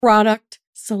product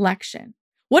selection.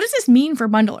 What does this mean for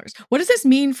bundlers? What does this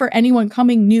mean for anyone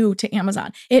coming new to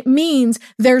Amazon? It means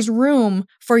there's room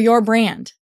for your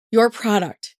brand, your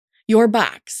product, your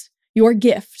box, your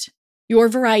gift, your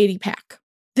variety pack.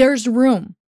 There's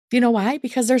room. You know why?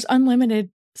 Because there's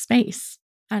unlimited space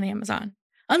on Amazon,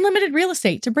 unlimited real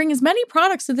estate to bring as many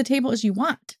products to the table as you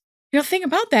want. The thing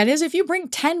about that is if you bring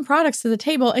 10 products to the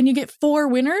table and you get 4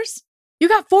 winners, you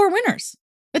got 4 winners.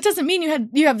 It doesn't mean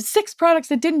you have 6 products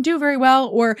that didn't do very well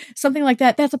or something like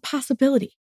that. That's a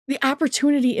possibility. The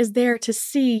opportunity is there to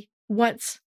see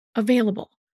what's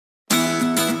available.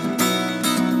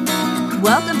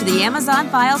 Welcome to the Amazon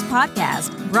Files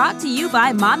podcast, brought to you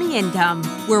by Mommy Income,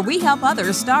 where we help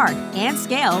others start and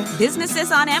scale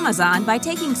businesses on Amazon by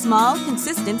taking small,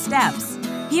 consistent steps.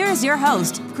 Here is your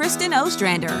host, Kristen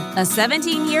Ostrander, a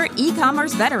 17-year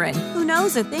e-commerce veteran who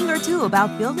knows a thing or two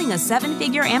about building a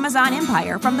 7-figure Amazon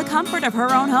empire from the comfort of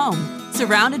her own home.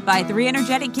 Surrounded by 3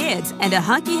 energetic kids and a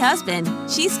hunky husband,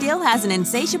 she still has an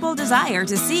insatiable desire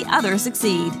to see others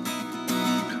succeed.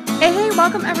 Hey,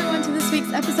 welcome everyone to this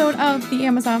week's episode of the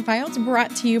Amazon Files,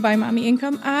 brought to you by Mommy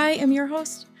Income. I am your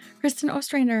host, Kristen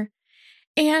Ostrander,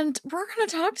 and we're going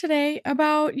to talk today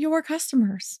about your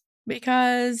customers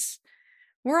because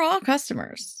we're all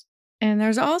customers. And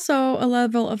there's also a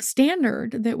level of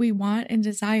standard that we want and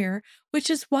desire,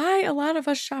 which is why a lot of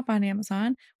us shop on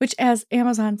Amazon, which as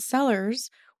Amazon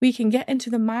sellers, we can get into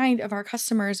the mind of our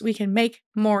customers. We can make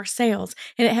more sales.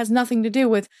 And it has nothing to do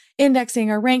with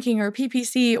indexing or ranking or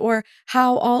PPC or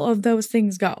how all of those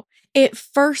things go. It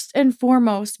first and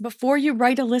foremost, before you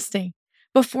write a listing,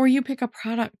 before you pick a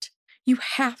product, you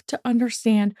have to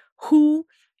understand who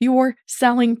you're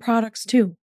selling products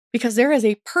to. Because there is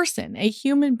a person, a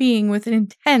human being with an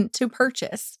intent to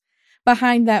purchase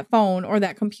behind that phone or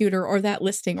that computer or that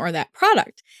listing or that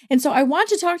product. And so I want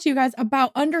to talk to you guys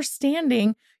about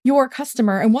understanding your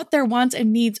customer and what their wants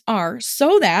and needs are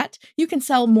so that you can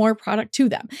sell more product to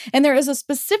them. And there is a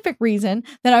specific reason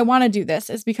that I want to do this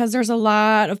is because there's a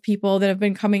lot of people that have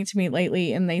been coming to me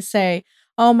lately and they say,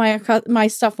 oh, my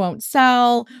stuff won't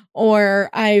sell, or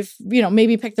I've,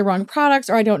 maybe picked the wrong products,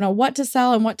 or I don't know what to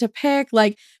sell and what to pick.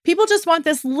 Like, people just want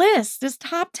this list, this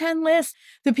top 10 list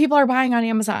that people are buying on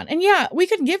Amazon. And yeah, we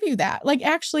could give you that. Like,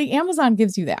 actually, Amazon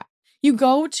gives you that. You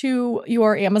go to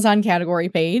your Amazon category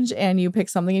page and you pick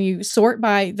something and you sort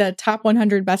by the top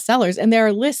 100 bestsellers. And there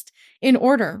are lists in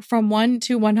order from 1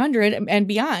 to 100 and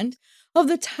beyond of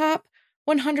the top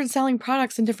 100 selling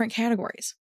products in different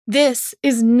categories. This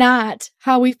is not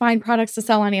how we find products to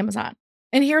sell on Amazon.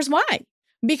 And here's why.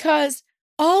 Because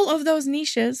all of those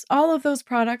niches, all of those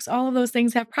products, all of those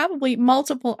things have probably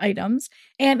multiple items.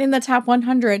 And in the top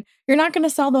 100, you're not going to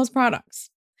sell those products.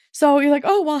 So you're like,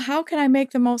 oh, well, how can I make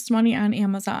the most money on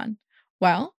Amazon?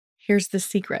 Well, here's the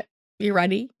secret. You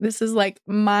ready? This is like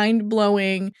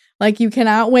mind-blowing. Like, you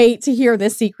cannot wait to hear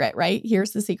this secret, right?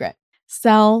 Here's the secret.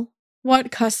 Sell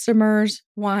what customers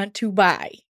want to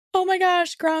buy. Oh my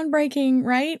gosh, groundbreaking,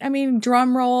 right? I mean,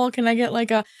 drum roll. Can I get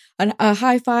like a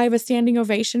high five, a standing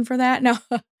ovation for that? No,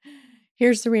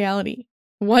 here's the reality.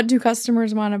 What do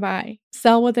customers want to buy?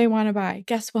 Sell what they want to buy.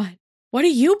 Guess what? What do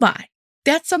you buy?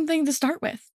 That's something to start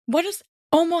with. What does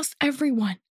almost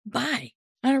everyone buy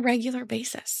on a regular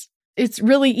basis? It's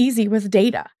really easy with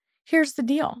data. Here's the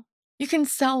deal. You can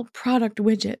sell product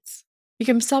widgets. You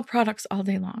can sell products all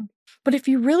day long. But if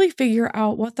you really figure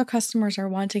out what the customers are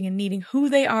wanting and needing, who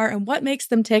they are and what makes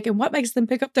them tick and what makes them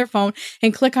pick up their phone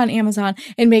and click on Amazon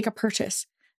and make a purchase,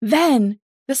 then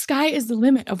the sky is the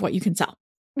limit of what you can sell.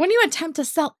 When you attempt to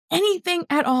sell anything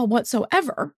at all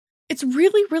whatsoever, it's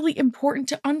really, really important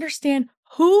to understand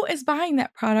who is buying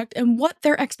that product and what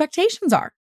their expectations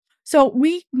are. So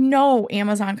we know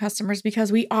Amazon customers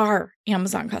because we are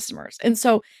Amazon customers. And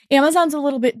so Amazon's a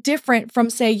little bit different from,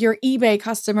 say, your eBay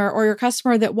customer or your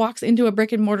customer that walks into a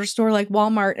brick and mortar store like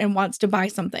Walmart and wants to buy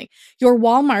something. Your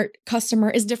Walmart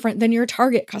customer is different than your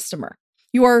Target customer.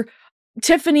 Your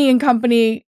Tiffany and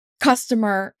Company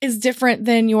customer is different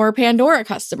than your Pandora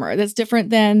customer. That's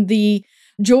different than the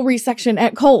jewelry section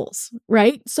at Kohl's,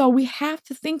 right? So we have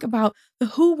to think about the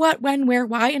who, what, when, where,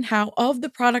 why, and how of the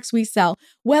products we sell.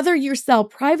 Whether you sell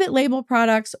private label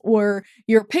products or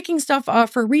you're picking stuff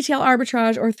off for retail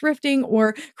arbitrage or thrifting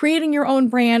or creating your own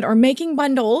brand or making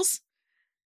bundles,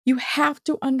 you have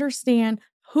to understand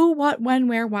who, what, when,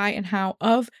 where, why, and how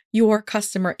of your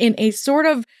customer in a sort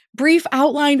of brief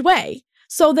outlined way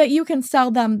so that you can sell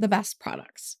them the best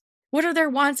products. What are their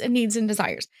wants and needs and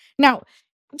desires? Now,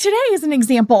 today is an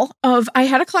example of, I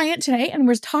had a client today and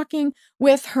was talking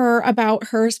with her about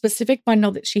her specific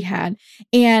bundle that she had.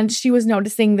 And she was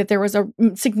noticing that there was a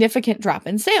significant drop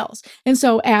in sales. And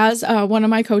so as one of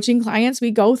my coaching clients,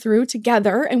 we go through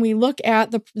together and we look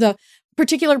at the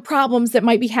particular problems that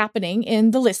might be happening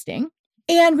in the listing.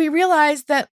 And we realized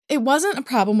that it wasn't a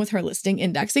problem with her listing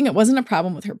indexing. It wasn't a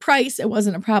problem with her price. It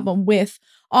wasn't a problem with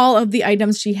all of the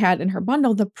items she had in her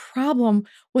bundle. The problem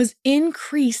was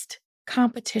increased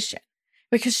competition,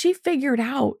 because she figured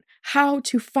out how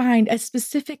to find a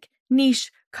specific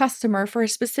niche customer for a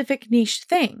specific niche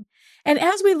thing. And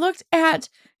as we looked at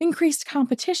increased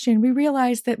competition, we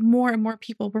realized that more and more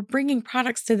people were bringing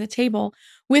products to the table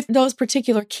with those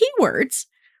particular keywords,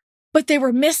 but they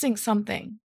were missing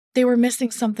something. They were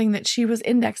missing something that she was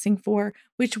indexing for,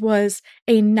 which was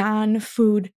a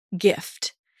non-food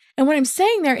gift. And what I'm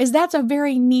saying there is that's a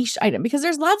very niche item, because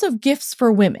there's lots of gifts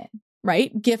for women,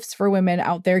 right? Gifts for women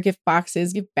out there, gift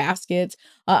boxes, gift baskets,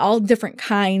 all different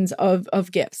kinds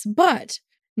of gifts. But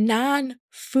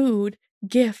non-food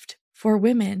gift for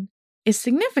women is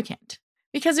significant,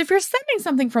 because if you're sending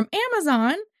something from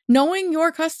Amazon, knowing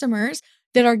your customers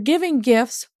that are giving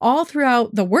gifts all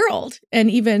throughout the world and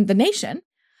even the nation,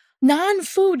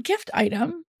 non-food gift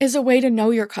item is a way to know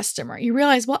your customer. You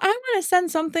realize, well, I want to send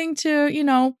something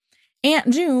to,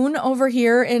 Aunt June over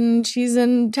here, and she's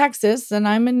in Texas and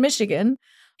I'm in Michigan.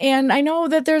 And I know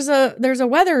that there's a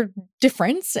weather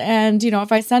difference. And,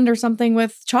 if I send her something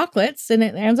with chocolates and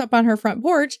it ends up on her front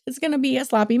porch, it's going to be a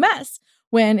sloppy mess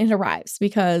when it arrives,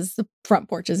 because the front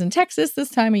porches in Texas this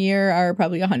time of year are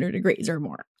probably 100 degrees or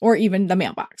more, or even the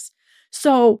mailbox.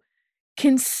 So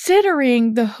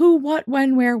considering the who, what,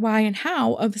 when, where, why, and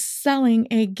how of selling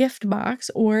a gift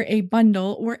box or a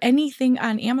bundle or anything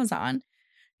on Amazon,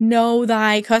 know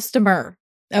thy customer,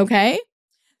 okay?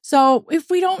 So if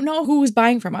we don't know who is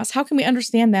buying from us, how can we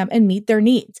understand them and meet their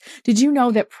needs? Did you know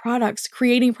that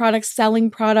creating products, selling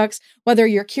products, whether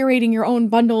you're curating your own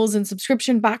bundles and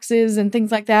subscription boxes and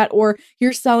things like that, or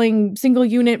you're selling single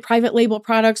unit private label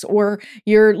products, or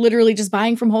you're literally just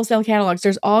buying from wholesale catalogs,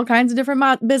 there's all kinds of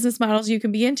different business models you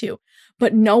can be into.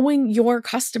 But knowing your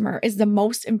customer is the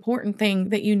most important thing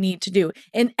that you need to do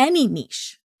in any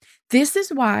niche. This is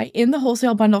why in the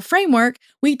wholesale bundle framework,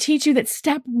 we teach you that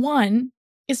step 1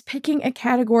 is picking a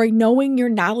category, knowing your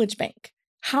knowledge bank.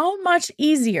 How much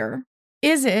easier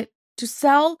is it to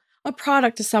sell a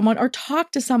product to someone or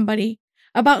talk to somebody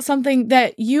about something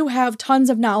that you have tons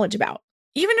of knowledge about?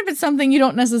 Even if it's something you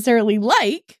don't necessarily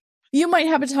like, you might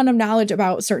have a ton of knowledge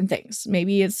about certain things.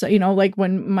 Maybe it's, like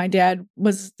when my dad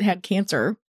had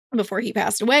cancer before he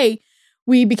passed away,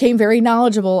 we became very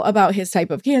knowledgeable about his type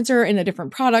of cancer and the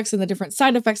different products and the different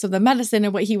side effects of the medicine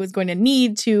and what he was going to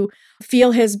need to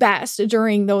feel his best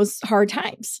during those hard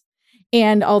times.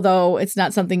 And although it's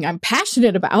not something I'm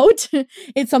passionate about,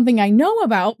 it's something I know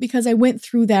about because I went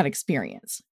through that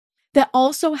experience. That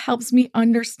also helps me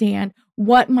understand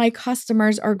what my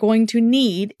customers are going to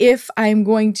need if I'm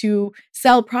going to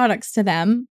sell products to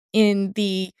them in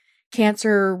the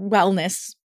cancer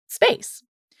wellness space.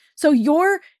 So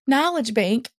your knowledge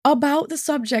bank about the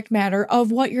subject matter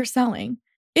of what you're selling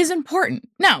is important.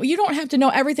 Now, you don't have to know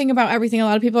everything about everything. A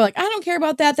lot of people are like, I don't care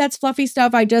about that. That's fluffy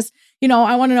stuff. I just,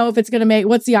 I want to know if it's going to make,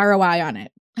 what's the ROI on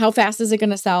it? How fast is it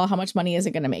going to sell? How much money is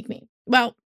it going to make me?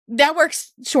 Well, that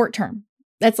works short term.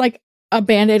 That's like a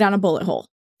Band-Aid on a bullet hole.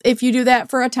 If you do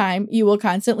that for a time, you will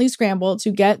constantly scramble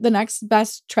to get the next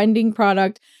best trending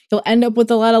product. You'll end up with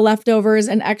a lot of leftovers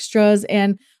and extras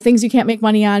and things you can't make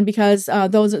money on because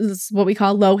those is what we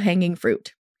call low-hanging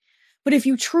fruit. But if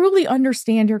you truly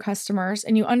understand your customers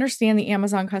and you understand the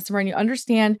Amazon customer and you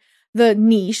understand the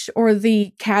niche or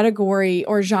the category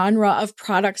or genre of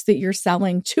products that you're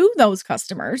selling to those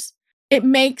customers, it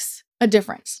makes a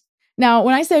difference. Now,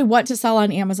 when I say what to sell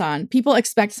on Amazon, people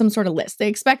expect some sort of list. They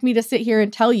expect me to sit here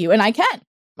and tell you, and I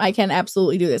can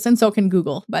absolutely do this. And so can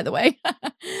Google, by the way.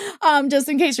 Just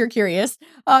in case you're curious,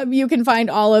 you can find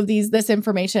all of this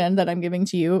information that I'm giving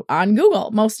to you on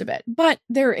Google, most of it. But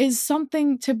there is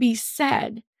something to be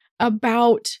said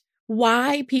about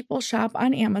why people shop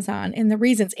on Amazon and the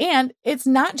reasons. And it's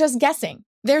not just guessing.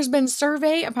 There's been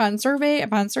survey upon survey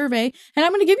upon survey, and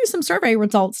I'm going to give you some survey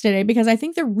results today because I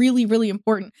think they're really, really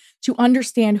important to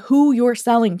understand who you're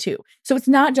selling to. So it's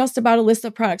not just about a list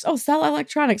of products. Oh, sell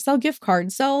electronics, sell gift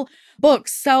cards, sell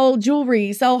books, sell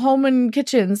jewelry, sell home and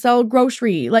kitchen, sell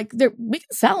grocery. We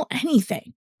can sell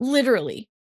anything, literally.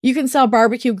 You can sell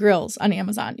barbecue grills on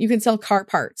Amazon. You can sell car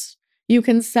parts. You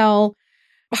can sell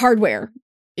hardware.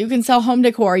 You can sell home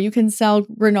decor. You can sell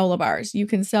granola bars. You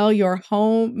can sell your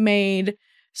homemade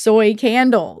soy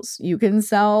candles. You can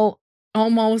sell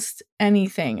almost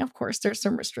anything. Of course, there's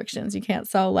some restrictions. You can't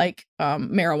sell like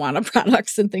marijuana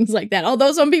products and things like that.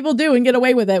 Although some people do and get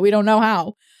away with it. We don't know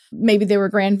how. Maybe they were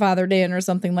grandfathered in or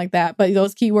something like that. But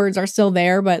those keywords are still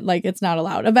there, but like it's not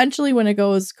allowed. Eventually, when it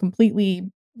goes completely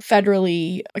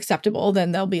federally acceptable,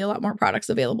 then there'll be a lot more products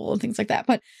available and things like that.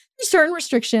 But there's certain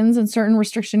restrictions and certain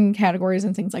restriction categories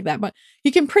and things like that. But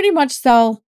you can pretty much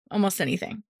sell almost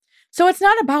anything. So it's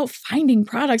not about finding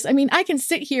products. I mean, I can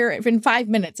sit here in 5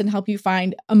 minutes and help you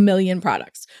find a million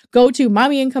products. Go to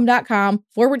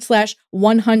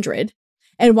mommyincome.com/100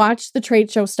 and watch the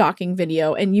trade show stalking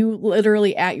video. And you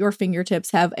literally at your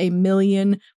fingertips have a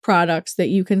million products that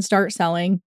you can start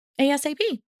selling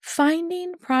ASAP.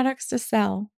 Finding products to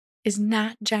sell is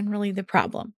not generally the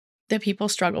problem that people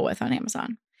struggle with on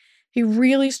Amazon. You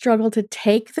really struggle to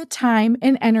take the time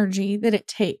and energy that it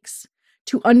takes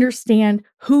to understand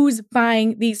who's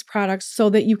buying these products so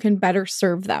that you can better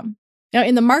serve them. Now,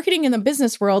 in the marketing and the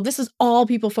business world, this is all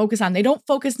people focus on. They don't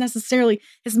focus necessarily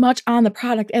as much on the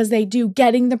product as they do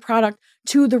getting the product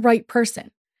to the right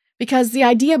person. Because the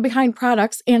idea behind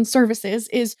products and services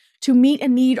is to meet a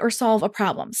need or solve a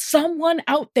problem. Someone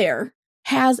out there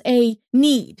has a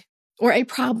need or a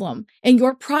problem, and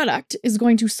your product is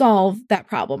going to solve that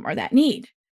problem or that need.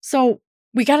 So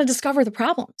we got to discover the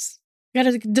problems. We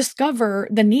got to discover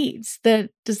the needs, the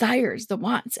desires, the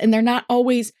wants, and they're not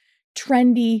always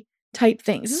trendy type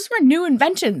things. This is where new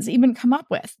inventions even come up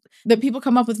with. That people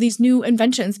come up with these new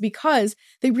inventions because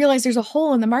they realize there's a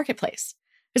hole in the marketplace.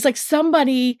 It's like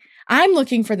I'm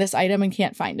looking for this item and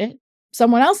can't find it.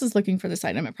 Someone else is looking for this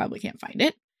item and probably can't find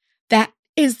it. That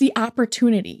is the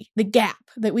opportunity, the gap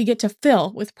that we get to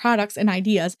fill with products and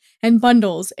ideas and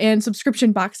bundles and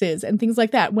subscription boxes and things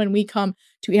like that when we come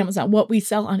to Amazon, what we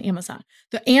sell on Amazon.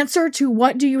 The answer to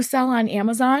what do you sell on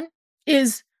Amazon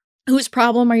is whose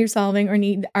problem are you solving or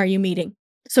need are you meeting?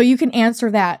 So you can answer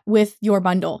that with your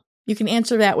bundle. You can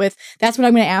answer that with, that's what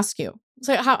I'm going to ask you.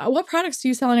 So what products do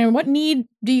you sell on Amazon? What need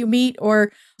do you meet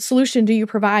or solution do you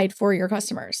provide for your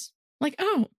customers? Like,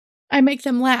 oh, I make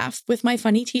them laugh with my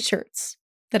funny t-shirts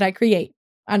that I create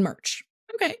on merch.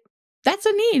 Okay, that's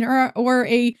a need or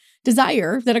a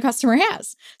desire that a customer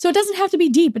has. So it doesn't have to be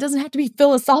deep. It doesn't have to be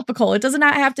philosophical. It does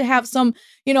not have to have some,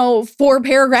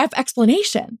 4-paragraph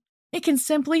explanation. It can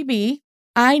simply be,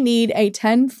 I need a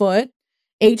 10-foot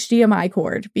HDMI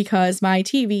cord because my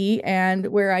TV and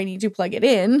where I need to plug it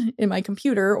in my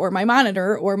computer or my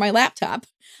monitor or my laptop,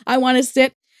 I want to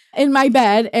sit in my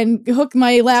bed and hook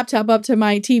my laptop up to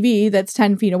my TV that's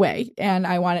 10 feet away. And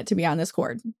I want it to be on this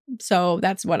cord. So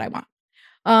that's what I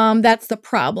want. That's the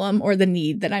problem or the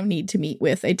need that I need to meet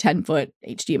with a 10-foot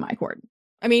HDMI cord.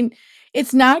 I mean,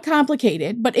 it's not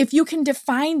complicated, but if you can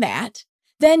define that,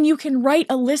 then you can write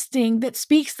a listing that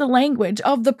speaks the language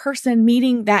of the person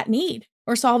meeting that need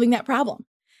or solving that problem.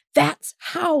 That's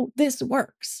how this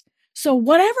works. So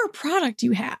whatever product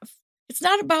you have, it's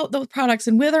not about those products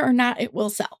and whether or not it will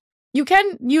sell. You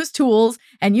can use tools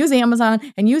and use Amazon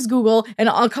and use Google and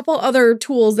a couple other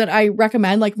tools that I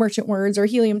recommend like Merchant Words or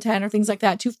Helium 10 or things like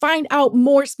that to find out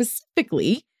more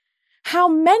specifically how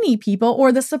many people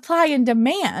or the supply and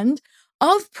demand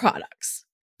of products.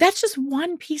 That's just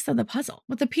one piece of the puzzle.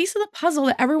 But the piece of the puzzle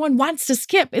that everyone wants to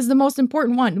skip is the most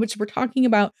important one, which we're talking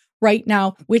about right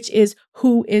now, which is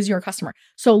who is your customer.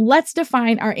 So let's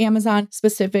define our Amazon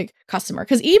specific customer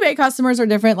because eBay customers are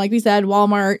different. Like we said,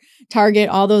 Walmart, Target,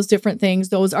 all those different things.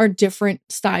 Those are different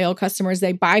style customers.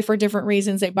 They buy for different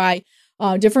reasons. They buy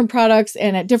different products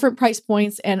and at different price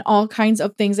points and all kinds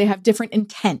of things. They have different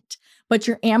intent, but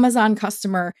your Amazon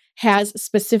customer has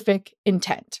specific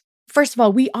intent. First of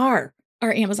all, we are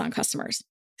our Amazon customers.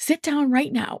 Sit down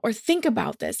right now or think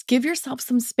about this. Give yourself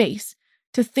some space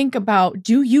to think about,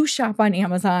 do you shop on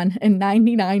Amazon? And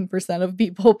 99% of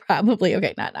people probably,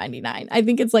 okay, not 99. I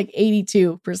think it's like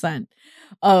 82%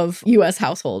 of US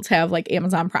households have like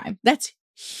Amazon Prime. That's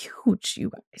huge,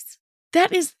 you guys.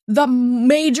 That is the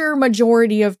major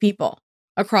majority of people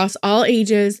across all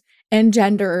ages and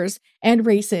genders and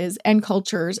races and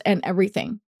cultures and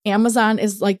everything. Amazon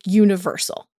is like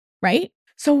universal, right?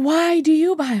 So why do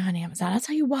you buy on Amazon? I'll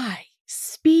tell you why.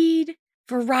 Speed,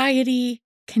 variety,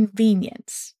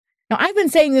 convenience. Now, I've been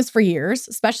saying this for years,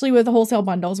 especially with the wholesale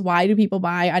bundles. Why do people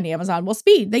buy on Amazon? Well,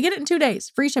 speed. They get it in 2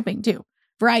 days. Free shipping too.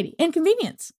 Variety and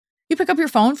convenience. You pick up your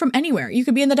phone from anywhere. You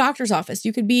could be in the doctor's office.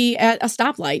 You could be at a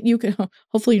stoplight. You could,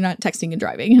 hopefully you're not texting and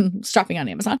driving and shopping on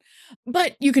Amazon,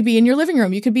 but you could be in your living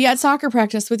room. You could be at soccer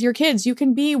practice with your kids. You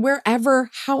can be wherever,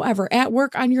 however, at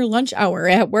work on your lunch hour,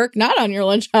 at work, not on your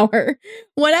lunch hour,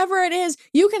 whatever it is,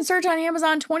 you can search on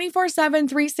Amazon 24/7,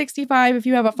 365 if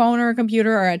you have a phone or a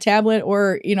computer or a tablet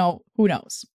or, who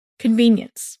knows.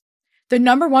 Convenience. The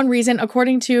number one reason,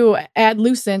 according to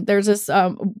Adlucent, there's this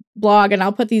blog, and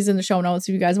I'll put these in the show notes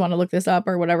if you guys want to look this up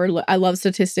or whatever. I love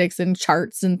statistics and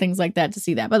charts and things like that to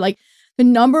see that. But like the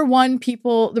number one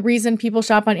the reason people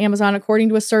shop on Amazon, according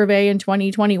to a survey in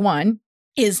 2021,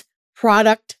 is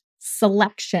product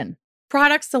selection.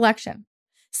 Product selection.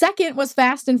 Second was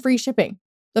fast and free shipping.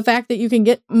 The fact that you can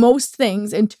get most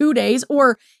things in 2 days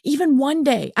or even 1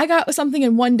 day. I got something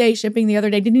in 1 day shipping the other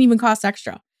day. Didn't even cost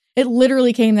extra. It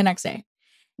literally came the next day.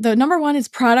 The number one is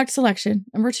product selection.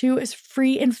 Number two is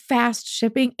free and fast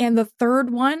shipping. And the third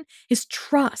one is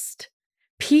trust.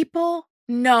 People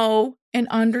know and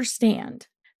understand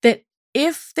that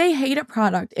if they hate a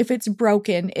product, if it's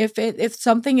broken, if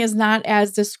something is not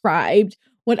as described,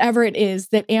 whatever it is,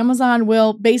 that Amazon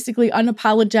will basically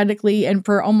unapologetically and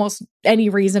for almost any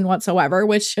reason whatsoever,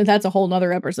 which that's a whole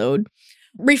nother episode,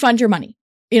 refund your money.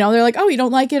 They're like, oh, you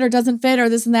don't like it or doesn't fit or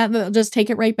this and that. They'll just take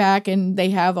it right back. And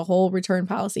they have a whole return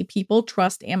policy. People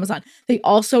trust Amazon. They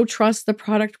also trust the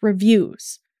product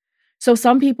reviews. So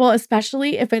some people,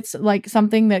 especially if it's like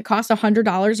something that costs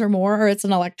 $100 or more, or it's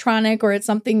an electronic, or it's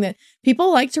something that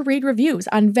people like to read reviews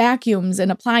on vacuums and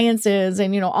appliances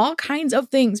and, all kinds of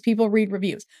things. People read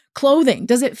reviews. Clothing.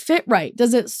 Does it fit right?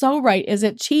 Does it sew right? Is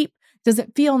it cheap? Does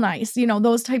it feel nice?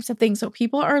 Those types of things. So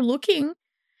people are looking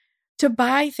to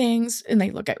buy things and they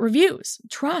look at reviews,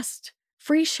 trust,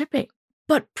 free shipping,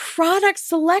 but product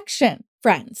selection,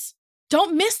 friends,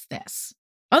 don't miss this.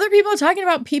 Other people are talking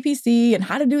about PPC and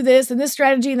how to do this and this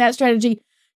strategy and that strategy.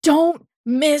 Don't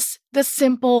miss the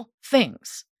simple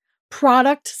things.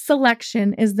 Product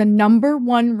selection is the number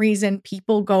one reason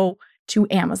people go to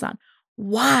Amazon.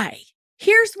 Why?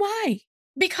 Here's why.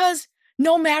 Because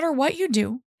no matter what you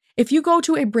do, if you go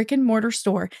to a brick and mortar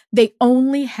store, they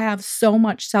only have so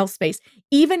much shelf space.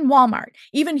 Even Walmart,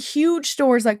 even huge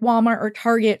stores like Walmart or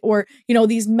Target or,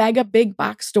 these mega big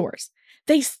box stores,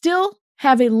 they still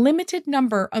have a limited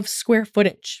number of square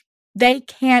footage. They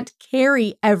can't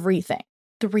carry everything.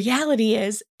 The reality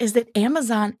is that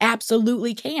Amazon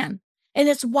absolutely can. And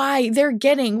it's why they're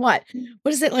getting what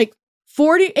is it like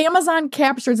 40 Amazon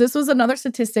captures. This was another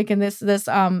statistic in this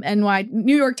NY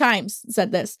New York Times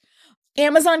said this.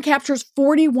 Amazon captures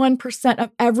 41%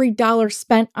 of every dollar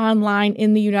spent online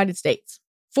in the United States.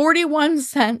 41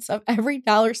 cents of every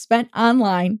dollar spent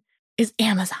online is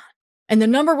Amazon. And the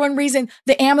number one reason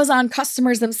the Amazon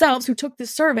customers themselves who took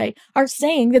this survey are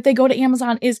saying that they go to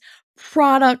Amazon is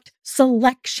product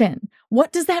selection.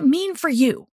 What does that mean for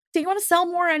you? Do you want to sell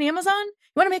more on Amazon?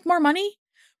 You want to make more money?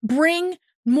 Bring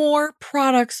more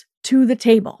products to the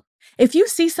table. If you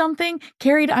see something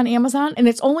carried on Amazon and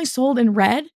it's only sold in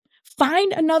red,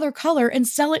 find another color and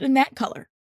sell it in that color.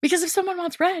 Because if someone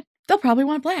wants red, they'll probably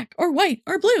want black or white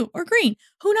or blue or green.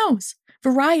 Who knows?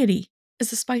 Variety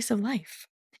is the spice of life.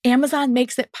 Amazon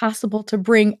makes it possible to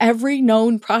bring every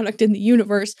known product in the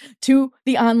universe to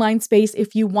the online space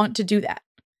if you want to do that.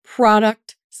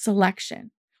 Product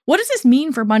selection. What does this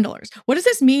mean for bundlers? What does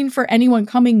this mean for anyone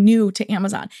coming new to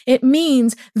Amazon? It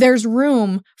means there's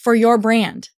room for your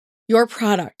brand, your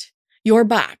product, your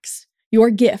box,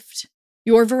 your gift,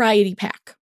 your variety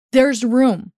pack. There's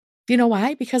room. Do you know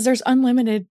why? Because there's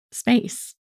unlimited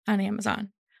space on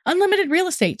Amazon. Unlimited real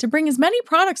estate to bring as many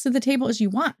products to the table as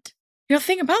you want. The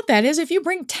thing about that is if you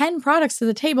bring 10 products to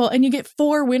the table and you get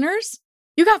 4 winners,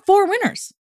 you got 4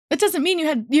 winners. That doesn't mean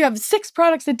you have 6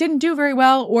 products that didn't do very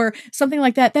well or something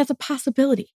like that. That's a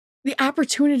possibility. The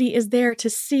opportunity is there to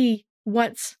see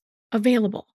what's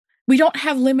available. We don't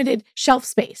have limited shelf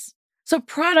space. So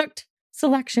product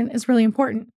selection is really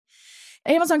important.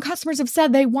 Amazon customers have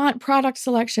said they want product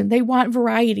selection. They want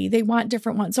variety. They want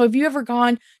different ones. So if you ever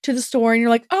gone to the store and you're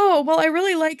like, oh, well, I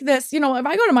really like this. If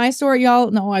I go to my store,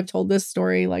 y'all know I've told this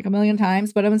story like a million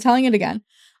times, but I'm telling it again.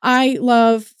 I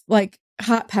love like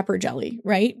hot pepper jelly,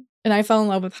 right? And I fell in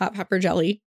love with hot pepper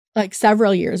jelly like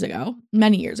several years ago,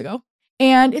 many years ago.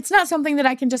 And it's not something that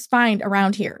I can just find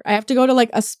around here. I have to go to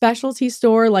like a specialty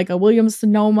store, like a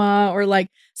Williams-Sonoma or like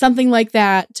something like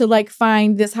that to like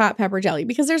find this hot pepper jelly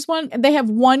because they have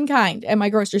one kind at my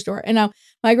grocery store. And now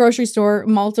my grocery store,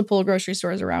 multiple grocery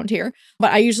stores around here,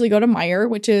 but I usually go to Meijer,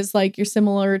 which is like you're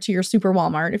similar to your super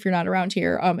Walmart if you're not around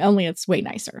here. Only it's way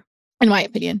nicer. In my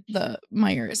opinion, the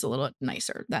Meijer is a little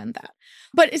nicer than that.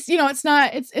 But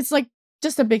it's like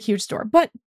just a big, huge store.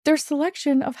 But their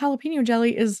selection of jalapeno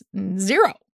jelly is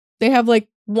 0. They have like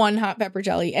one hot pepper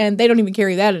jelly and they don't even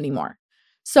carry that anymore.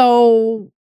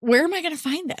 So where am I going to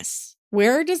find this?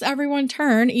 Where does everyone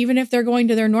turn, even if they're going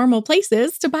to their normal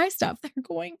places to buy stuff? They're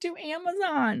going to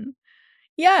Amazon.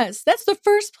 Yes, that's the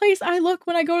first place I look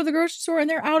when I go to the grocery store and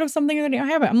they're out of something and they don't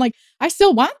have it. I'm like, I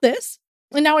still want this.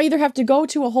 And now I either have to go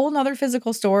to a whole nother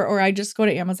physical store or I just go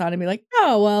to Amazon and be like,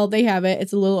 oh, well, they have it.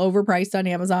 It's a little overpriced on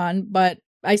Amazon, but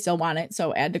I still want it.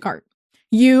 So add to cart.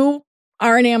 You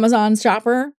are an Amazon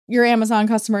shopper. Your Amazon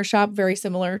customers shop very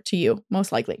similar to you,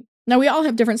 most likely. Now, we all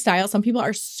have different styles. Some people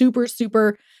are super,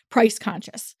 super price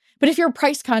conscious. But if you're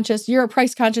price conscious, you're a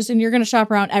price conscious and you're going to shop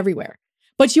around everywhere.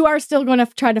 But you are still going to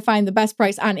try to find the best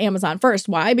price on Amazon first.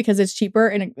 Why? Because it's cheaper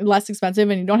and less expensive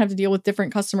and you don't have to deal with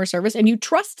different customer service and you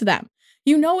trust them.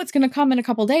 You know it's going to come in a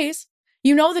couple days.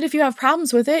 You know that if you have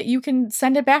problems with it, you can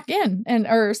send it back in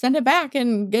or send it back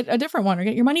and get a different one or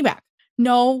get your money back.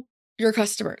 Know your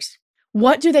customers.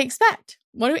 What do they expect?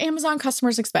 What do Amazon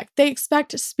customers expect? They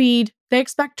expect speed. They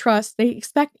expect trust. They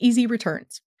expect easy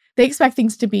returns. They expect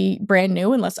things to be brand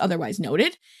new unless otherwise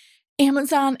noted.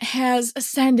 Amazon has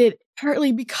ascended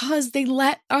partly because they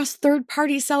let us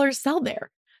third-party sellers sell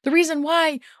there. The reason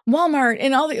why Walmart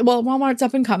and Walmart's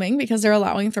up and coming because they're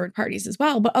allowing third parties as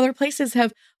well, but other places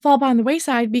have fallen by the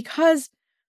wayside because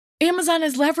Amazon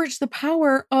has leveraged the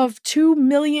power of 2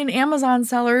 million Amazon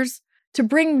sellers to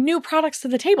bring new products to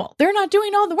the table. They're not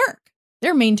doing all the work.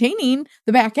 They're maintaining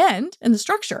the back end and the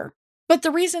structure. But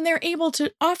the reason they're able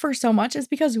to offer so much is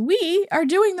because we are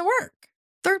doing the work.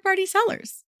 Third-party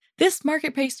sellers. This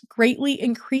marketplace greatly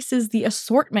increases the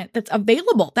assortment that's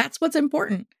available. That's what's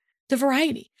important. The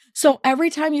variety. So every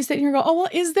time you sit here and go, oh, well,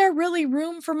 is there really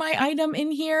room for my item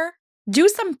in here? Do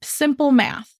some simple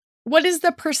math. What is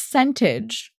the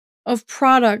percentage of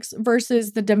products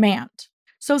versus the demand?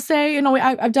 So say,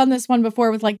 I've done this one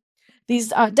before with like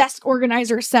these desk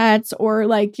organizer sets or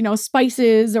like,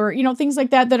 spices or, things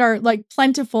like that are like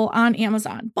plentiful on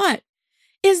Amazon. But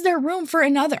is there room for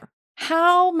another?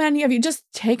 How many of you just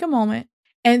take a moment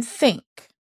and think?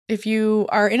 If you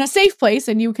are in a safe place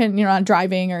and you can, not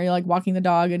driving or you're like walking the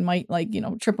dog and might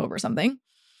trip over something,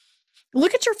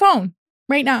 look at your phone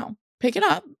right now, pick it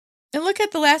up and look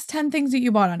at the last 10 things that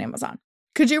you bought on Amazon.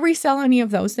 Could you resell any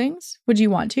of those things? Would you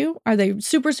want to? Are they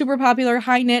super, super popular,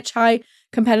 high niche, high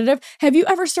competitive? Have you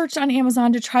ever searched on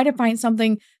Amazon to try to find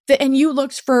something and you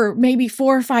looked for maybe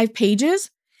 4 or 5 pages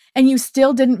and you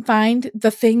still didn't find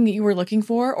the thing that you were looking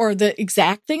for or the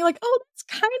exact thing? Like, oh, that's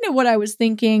kind of what I was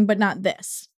thinking, but not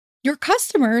this. Your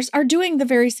customers are doing the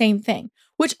very same thing,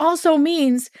 which also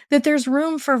means that there's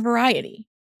room for variety.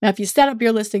 Now, if you set up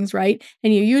your listings right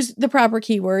and you use the proper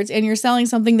keywords and you're selling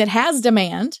something that has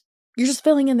demand, you're just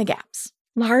filling in the gaps.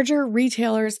 Larger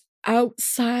retailers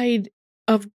outside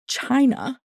of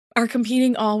China are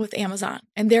competing all with Amazon,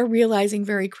 and they're realizing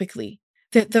very quickly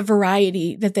that the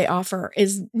variety that they offer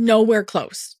is nowhere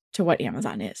close to what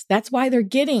Amazon is. That's why they're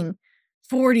getting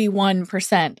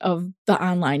 41% of the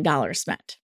online dollars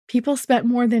spent. People spent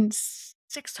more than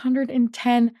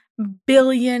 $610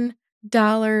 billion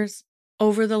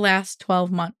over the last 12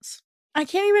 months. I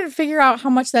can't even figure out how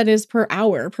much that is per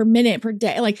hour, per minute, per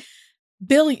day. Like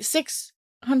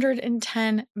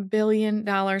 $610 billion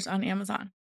on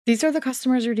Amazon. These are the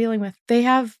customers you're dealing with. They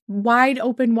have wide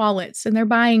open wallets and they're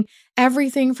buying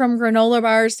everything from granola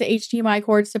bars to HDMI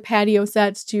cords to patio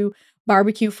sets to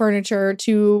barbecue furniture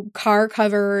to car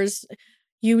covers,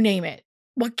 you name it.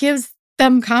 What gives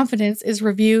them confidence is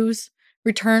reviews,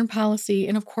 return policy,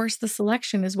 and of course the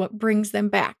selection is what brings them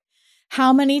back.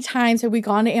 How many times have we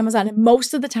gone to Amazon and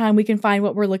most of the time we can find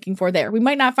what we're looking for there? We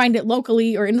might not find it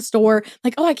locally or in the store,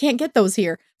 like, oh, I can't get those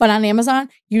here. But on Amazon,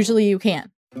 usually you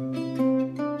can.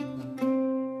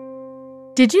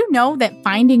 Did you know that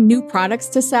finding new products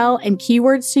to sell and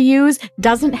keywords to use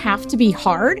doesn't have to be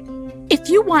hard? If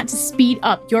you want to speed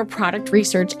up your product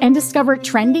research and discover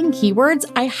trending keywords,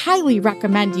 I highly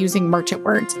recommend using Merchant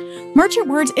Words. Merchant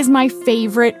Words is my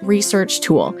favorite research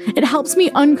tool. It helps me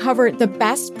uncover the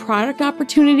best product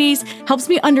opportunities, helps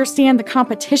me understand the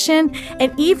competition,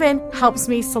 and even helps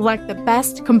me select the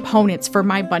best components for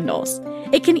my bundles.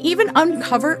 It can even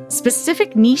uncover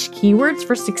specific niche keywords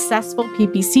for successful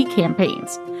PPC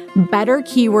campaigns. Better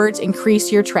keywords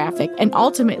increase your traffic and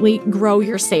ultimately grow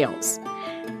your sales.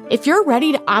 If you're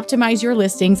ready to optimize your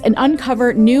listings and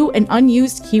uncover new and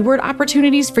unused keyword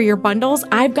opportunities for your bundles,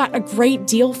 I've got a great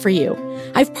deal for you.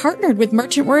 I've partnered with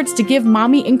Merchant Words to give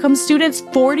Mommy Income students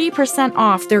 40%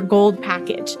 off their gold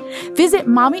package. Visit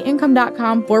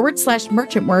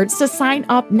mommyincome.com/merchant words to sign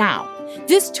up now.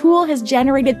 This tool has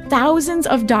generated thousands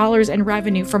of dollars in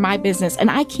revenue for my business,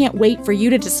 and I can't wait for you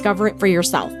to discover it for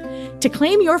yourself. To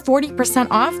claim your 40%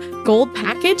 off gold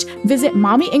package, visit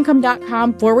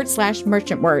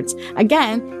mommyincome.com/merchant words.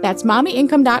 Again, that's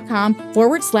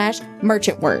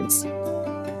mommyincome.com/merchant words.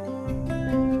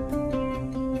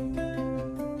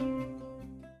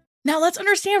 Now let's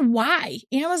understand why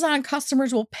Amazon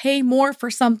customers will pay more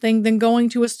for something than going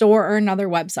to a store or another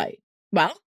website.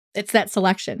 Well, it's that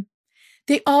selection.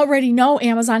 They already know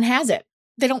Amazon has it.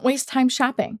 They don't waste time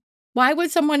shopping. Why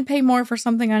would someone pay more for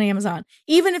something on Amazon,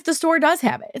 even if the store does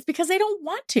have it? It's because they don't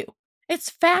want to. It's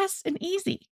fast and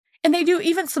easy. And they do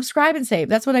even subscribe and save.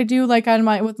 That's what I do like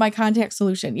with my contact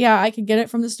solution. Yeah, I can get it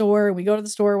from the store. We go to the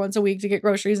store once a week to get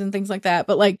groceries and things like that.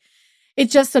 But like,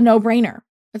 it's just a no-brainer.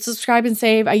 It's subscribe and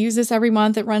save. I use this every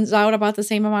month. It runs out about the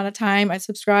same amount of time. I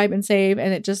subscribe and save,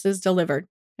 and it just is delivered.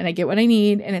 And I get what I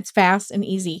need, and it's fast and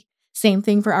easy. Same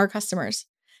thing for our customers.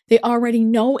 They already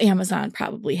know Amazon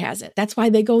probably has it. That's why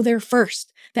they go there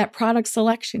first. That product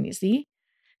selection, you see.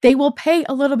 They will pay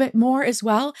a little bit more as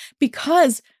well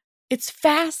because it's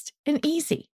fast and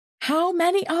easy. How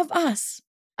many of us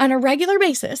on a regular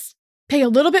basis pay a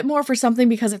little bit more for something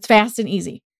because it's fast and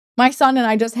easy? My son and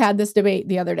I just had this debate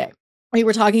the other day. We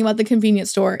were talking about the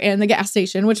convenience store and the gas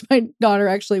station, which my daughter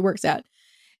actually works at.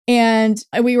 And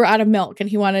we were out of milk and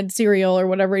he wanted cereal or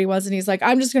whatever he was. And he's like,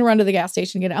 I'm just going to run to the gas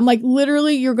station and get it. I'm like,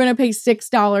 literally, you're going to pay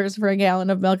 $6 for a gallon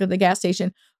of milk at the gas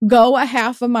station. Go a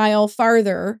half a mile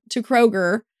farther to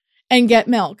Kroger and get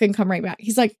milk and come right back.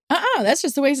 He's like, that's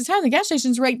just a waste of time. The gas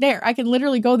station's right there. I can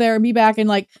literally go there and be back in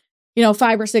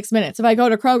 5 or 6 minutes. If I go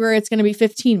to Kroger, it's going to be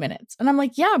 15 minutes. And I'm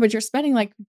like, yeah, but you're spending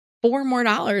like $4 more or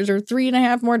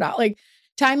 $3.5 more. Like,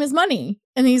 time is money.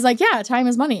 And he's like, yeah, time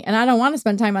is money. And I don't want to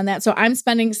spend time on that. So I'm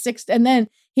spending $6. And then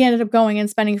he ended up going and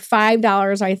spending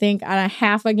 $5, I think, on a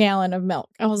half a gallon of milk.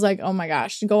 I was like, oh my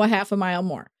gosh, go a half a mile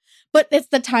more. But it's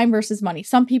the time versus money.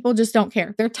 Some people just don't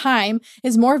care. Their time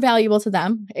is more valuable to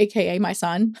them, AKA my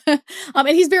son. And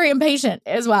he's very impatient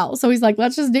as well. So he's like,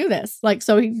 let's just do this.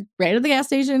 So he ran to the gas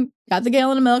station, got the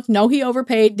gallon of milk. No, he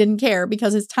overpaid, didn't care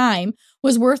because his time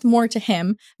was worth more to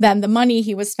him than the money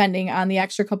he was spending on the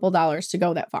extra couple dollars to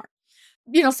go that far.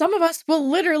 Some of us will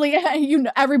literally,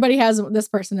 everybody has this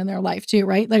person in their life too,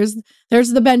 right? There's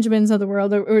the Benjamins of the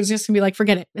world. It was just gonna be like,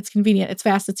 forget it. It's convenient. It's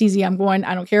fast. It's easy. I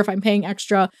don't care if I'm paying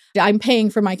extra. I'm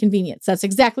paying for my convenience. That's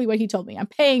exactly what he told me. I'm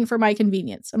paying for my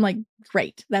convenience. I'm like,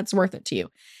 great. That's worth it to you.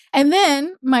 And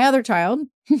then my other child,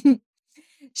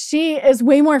 she is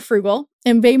way more frugal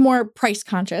and way more price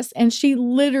conscious. And she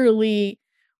literally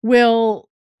will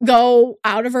go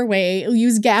out of her way,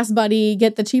 use Gas Buddy,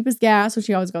 get the cheapest gas, which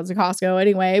she always goes to Costco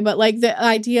anyway. But the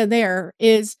idea there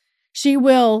is she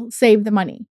will save the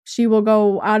money. She will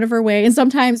go out of her way. And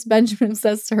sometimes Benjamin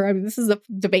says to her, this is the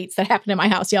debates that happen in my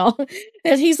house, y'all.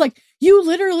 And he's like, you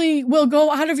literally will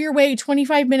go out of your way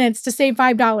 25 minutes to save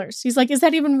 $5. He's like, is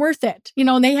that even worth it?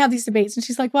 And they have these debates. And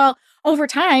she's like, well, over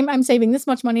time, I'm saving this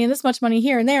much money and this much money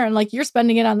here and there. And you're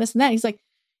spending it on this and that. He's like,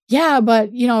 yeah,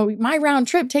 but my round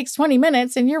trip takes 20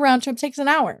 minutes and your round trip takes an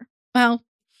hour. Well,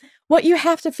 what you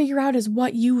have to figure out is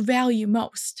what you value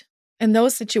most in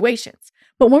those situations.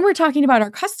 But when we're talking about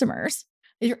our customers,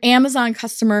 your Amazon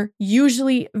customer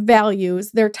usually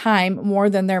values their time more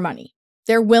than their money.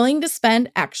 They're willing to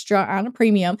spend extra on a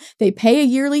premium. They pay a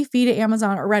yearly fee to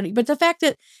Amazon already. But the fact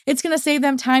that it's going to save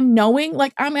them time knowing,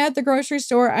 I'm at the grocery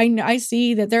store, I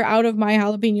see that they're out of my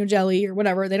jalapeno jelly or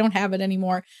whatever. They don't have it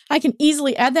anymore. I can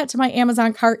easily add that to my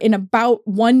Amazon cart in about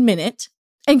 1 minute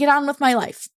and get on with my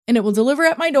life. And it will deliver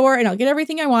at my door and I'll get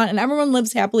everything I want and everyone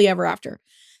lives happily ever after.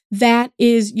 That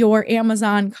is your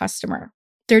Amazon customer.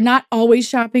 They're not always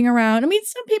shopping around.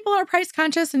 Some people are price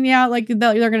conscious and they're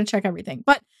going to check everything.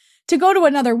 But to go to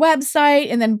another website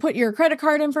and then put your credit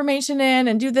card information in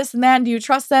and do this and that, and do you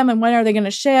trust them and when are they going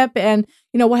to ship and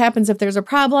what happens if there's a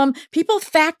problem? People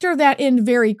factor that in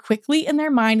very quickly in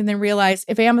their mind and then realize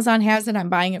if Amazon has it, I'm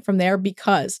buying it from there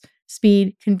because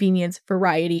speed, convenience,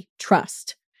 variety,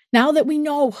 trust. Now that we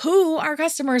know who our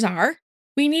customers are,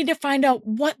 we need to find out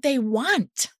what they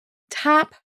want.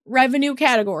 Top revenue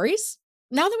categories.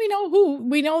 Now that we know who,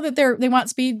 we know that they want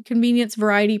speed, convenience,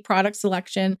 variety, product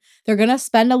selection. They're going to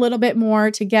spend a little bit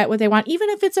more to get what they want, even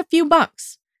if it's a few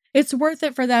bucks. It's worth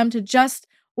it for them to just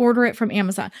order it from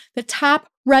Amazon. The top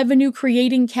revenue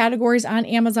creating categories on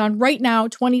Amazon right now,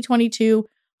 2022,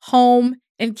 home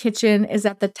and kitchen is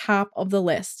at the top of the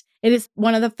list. It is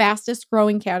one of the fastest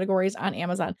growing categories on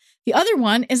Amazon. The other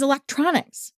one is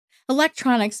electronics.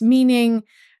 Electronics meaning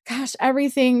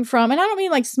everything from, and I don't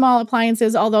mean small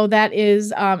appliances, although that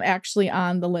is actually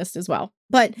on the list as well.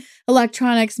 But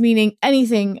electronics meaning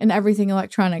anything and everything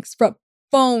electronics, from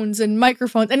phones and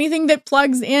microphones, anything that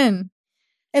plugs in.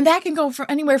 And that can go from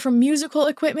anywhere from musical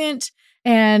equipment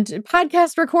and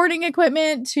podcast recording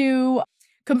equipment to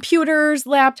computers,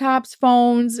 laptops,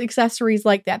 phones, accessories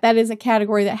like that. That is a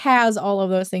category that has all of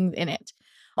those things in it.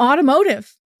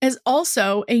 Automotive is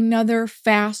also another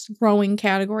fast growing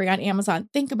category on Amazon.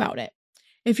 Think about it.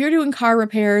 If you're doing car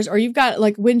repairs or you've got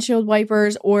like windshield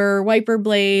wipers or wiper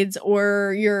blades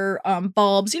or your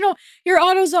bulbs, your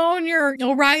AutoZone, your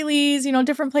O'Reilly's,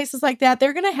 different places like that,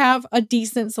 they're going to have a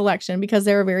decent selection because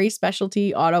they're a very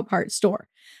specialty auto parts store.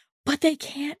 But they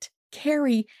can't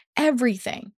carry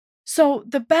everything. So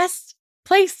the best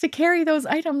place to carry those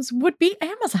items would be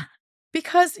Amazon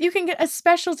because you can get a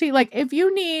specialty. Like if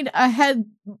you need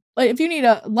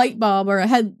a light bulb or a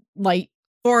headlight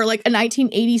for like a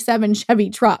 1987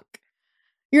 Chevy truck,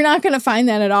 you're not going to find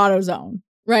that at AutoZone,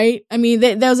 right? I mean,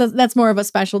 that's more of a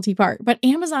specialty part. But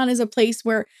Amazon is a place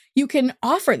where you can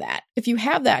offer that if you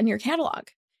have that in your catalog.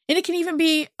 And it can even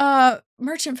be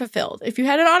merchant fulfilled if you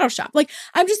had an auto shop. Like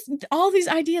all these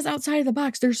ideas outside of the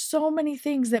box. There's so many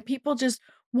things that people just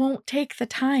won't take the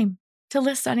time to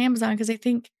list on Amazon because they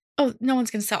think, oh, no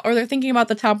one's going to sell. Or they're thinking about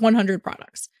the top 100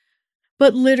 products.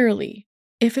 But literally,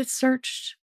 if it's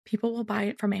searched, people will buy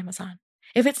it from Amazon.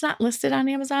 If it's not listed on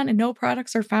Amazon and no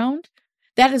products are found,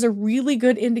 that is a really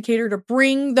good indicator to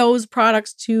bring those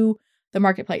products to the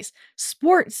marketplace.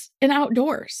 Sports and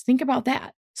outdoors. Think about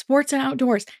that. Sports and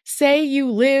outdoors. Say you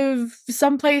live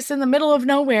someplace in the middle of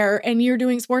nowhere and you're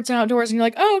doing sports and outdoors and you're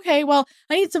like, oh, okay, well,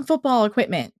 I need some football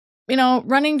equipment.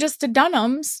 Running just to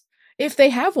Dunham's if they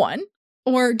have one,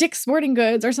 or Dick's Sporting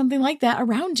Goods or something like that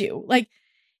around you. Like,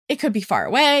 it could be far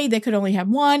away. They could only have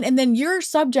one. And then you're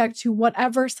subject to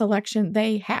whatever selection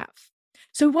they have.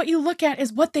 So what you look at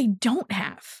is what they don't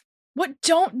have. What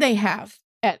don't they have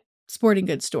at sporting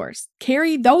goods stores?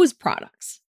 Carry those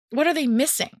products. What are they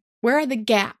missing? Where are the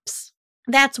gaps?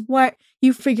 That's what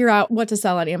you figure out what to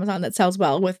sell on Amazon that sells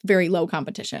well with very low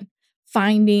competition.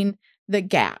 Finding the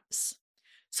gaps.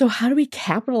 So how do we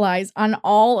capitalize on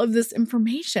all of this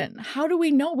information? How do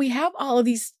we know we have all of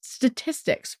these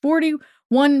statistics? 41%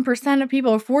 of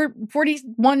people,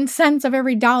 41 cents of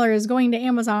every dollar is going to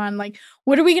Amazon. Like,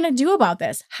 what are we going to do about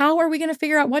this? How are we going to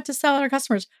figure out what to sell at our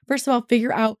customers? First of all,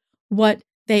 figure out what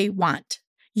they want.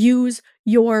 Use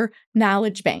your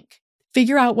knowledge bank.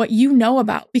 Figure out what you know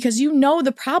about because you know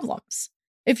the problems.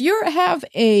 If you have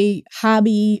a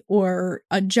hobby or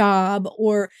a job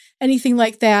or anything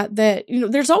like that,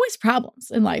 there's always problems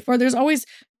in life or there's always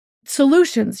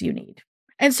solutions you need.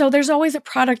 And so there's always a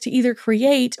product to either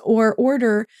create or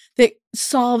order that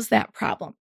solves that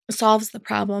problem, solves the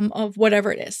problem of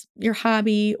whatever it is, your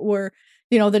hobby or,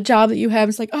 the job that you have.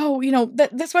 It's like, oh,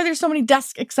 that's why there's so many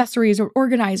desk accessories or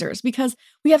organizers because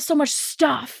we have so much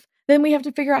stuff. Then we have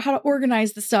to figure out how to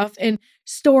organize the stuff and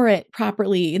store it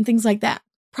properly and things like that.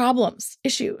 Problems,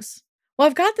 issues. Well,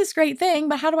 I've got this great thing,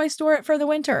 but how do I store it for the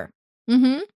winter?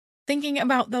 Thinking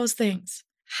about those things.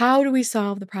 How do we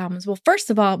solve the problems? Well, first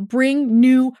of all, bring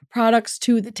new products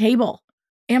to the table.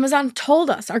 Amazon told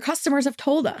us, our customers have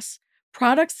told us,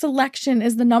 product selection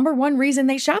is the number one reason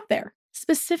they shop there.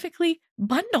 Specifically,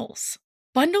 bundles.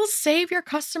 Bundles save your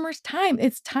customers time.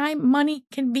 It's time, money,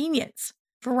 convenience,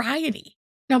 variety.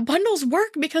 Now, bundles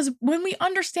work because when we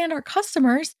understand our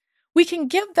customers, we can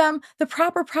give them the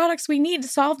proper products we need to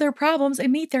solve their problems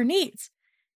and meet their needs.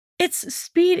 It's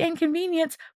speed and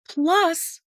convenience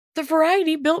plus the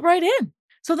variety built right in.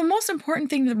 So the most important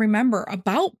thing to remember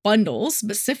about bundles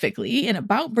specifically and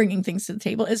about bringing things to the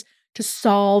table is to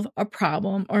solve a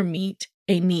problem or meet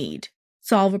a need.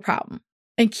 Solve a problem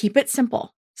and keep it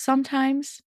simple.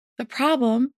 Sometimes the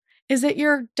problem is that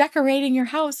you're decorating your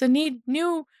house and need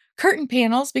new curtain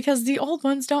panels because the old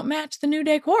ones don't match the new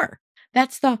decor.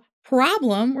 That's the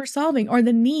problem we're solving or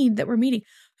the need that we're meeting.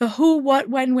 The who, what,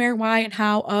 when, where, why, and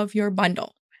how of your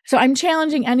bundle. So I'm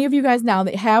challenging any of you guys now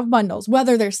that have bundles,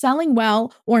 whether they're selling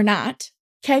well or not.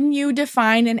 Can you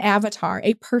define an avatar,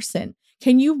 a person?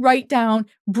 Can you write down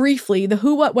briefly the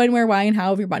who, what, when, where, why, and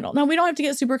how of your bundle? Now, we don't have to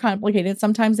get super complicated.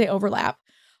 Sometimes they overlap,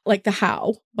 like the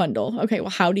how bundle. Okay, well,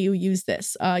 how do you use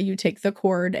this? You take the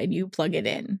cord and you plug it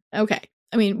in. Okay.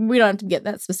 I mean, we don't have to get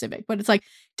that specific, but it's like,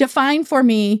 define for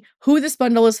me who this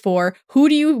bundle is for. Who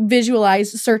do you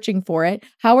visualize searching for it?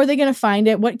 How are they going to find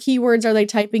it? What keywords are they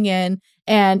typing in?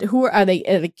 And who are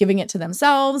they giving it to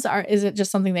themselves? Or is it just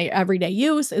something they everyday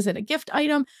use? Is it a gift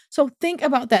item? So think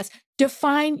about this.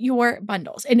 Define your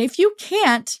bundles. And if you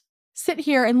can't sit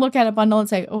here and look at a bundle and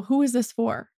say, oh, who is this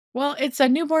for? Well, it's a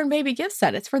newborn baby gift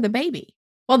set. It's for the baby.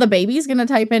 Well, the baby's going to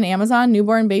type in Amazon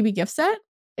newborn baby gift set.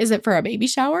 Is it for a baby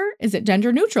shower? Is it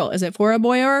gender neutral? Is it for a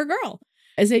boy or a girl?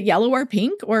 Is it yellow or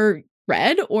pink or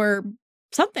red or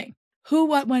something? Who,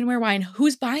 what, when, where, why, and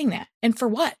who's buying that? And for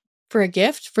what? For a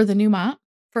gift? For the new mom?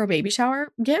 For a baby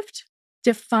shower gift?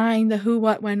 Define the who,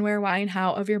 what, when, where, why, and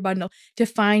how of your bundle.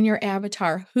 Define your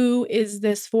avatar. Who is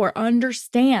this for?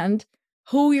 Understand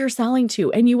who you're selling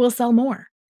to, and you will sell more.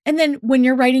 And then when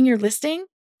you're writing your listing,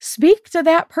 speak to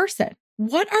that person.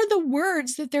 What are the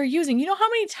words that they're using? You know how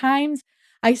many times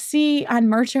I see on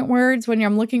merchant words when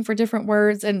I'm looking for different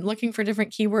words and looking for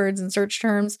different keywords and search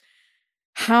terms,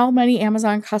 how many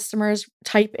Amazon customers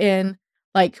type in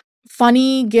like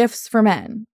funny gifts for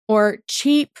men or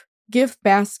cheap gift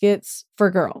baskets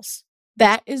for girls.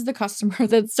 That is the customer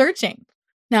that's searching.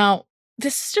 Now,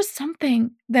 this is just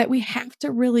something that we have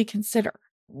to really consider.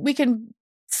 We can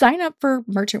sign up for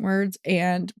merchant words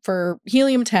and for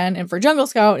Helium 10 and for Jungle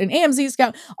Scout and AMZ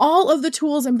Scout, all of the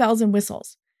tools and bells and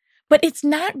whistles. But it's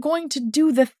not going to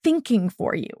do the thinking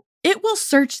for you. It will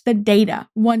search the data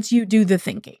once you do the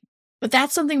thinking. But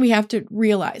that's something we have to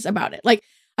realize about it. Like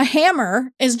a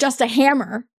hammer is just a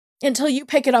hammer until you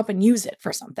pick it up and use it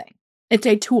for something. It's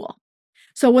a tool.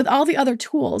 So with all the other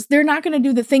tools, they're not going to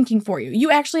do the thinking for you. You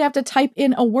actually have to type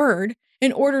in a word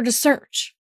in order to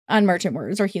search on merchant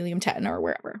words or Helium 10 or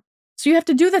wherever. So you have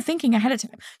to do the thinking ahead of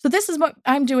time. So this is what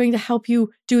I'm doing to help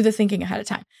you do the thinking ahead of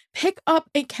time. Pick up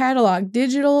a catalog,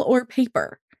 digital or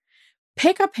paper.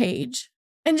 Pick a page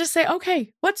and just say,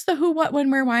 okay, what's the who, what,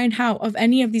 when, where, why, and how of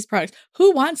any of these products?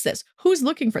 Who wants this? Who's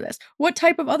looking for this? What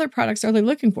type of other products are they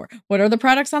looking for? What are the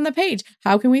products on the page?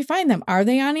 How can we find them? Are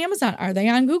they on Amazon? Are they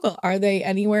on Google? Are they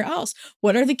anywhere else?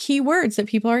 What are the keywords that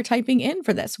people are typing in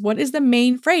for this? What is the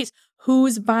main phrase?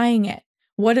 Who's buying it?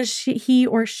 What is he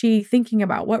or she thinking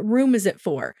about? What room is it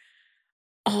for?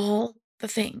 All the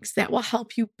things that will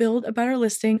help you build a better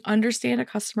listing, understand a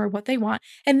customer, what they want,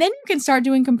 and then you can start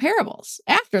doing comparables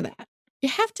after that. You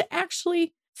have to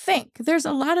actually think. There's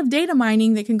a lot of data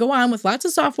mining that can go on with lots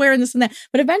of software and this and that,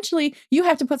 but eventually you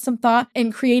have to put some thought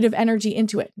and creative energy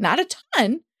into it. Not a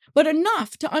ton, but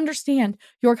enough to understand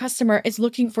your customer is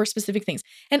looking for specific things.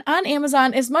 And on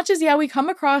Amazon, as much as, we come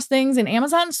across things and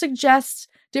Amazon suggests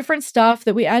different stuff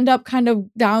that we end up kind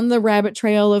of down the rabbit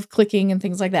trail of clicking and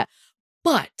things like that.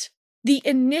 But the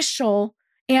initial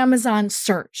Amazon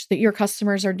search that your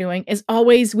customers are doing is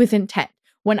always with intent.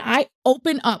 When I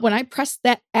press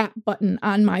that app button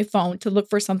on my phone to look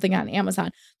for something on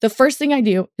Amazon, the first thing I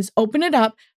do is open it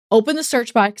up, open the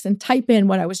search box, and type in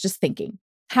what I was just thinking.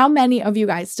 How many of you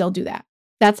guys still do that?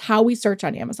 That's how we search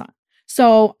on Amazon.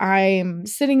 So I'm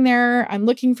sitting there, I'm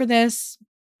looking for this.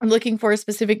 I'm looking for a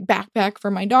specific backpack for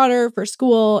my daughter for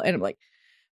school. And I'm like,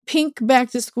 pink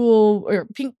back to school or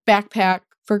pink backpack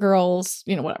for girls,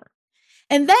 whatever.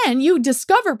 And then you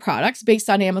discover products based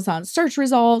on Amazon search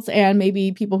results, and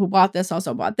maybe people who bought this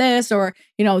also bought this, or,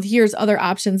 here's other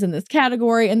options in this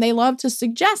category. And they love to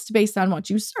suggest based on what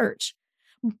you search.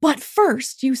 But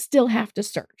first, you still have to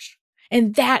search.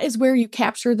 And that is where you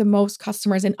capture the most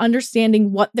customers, and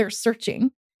understanding what they're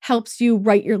searching helps you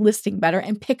write your listing better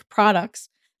and pick products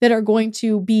that are going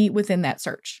to be within that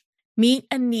search. Meet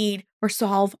a need or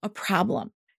solve a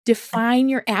problem. Define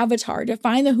your avatar,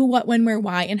 define the who, what, when, where,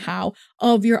 why, and how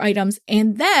of your items,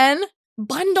 and then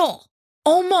bundle.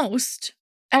 Almost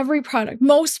every product,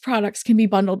 most products can be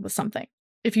bundled with something.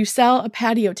 If you sell a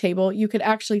patio table, you could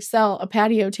actually sell a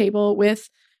patio table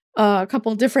with a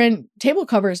couple different table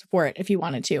covers for it if you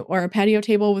wanted to, or a patio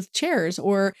table with chairs,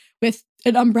 or with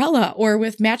an umbrella, or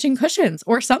with matching cushions,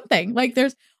 or something. Like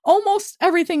there's almost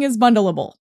everything is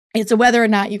bundleable. It's whether or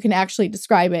not you can actually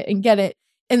describe it and get it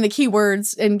in the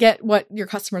keywords and get what your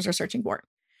customers are searching for.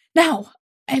 Now,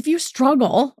 if you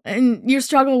struggle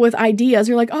with ideas,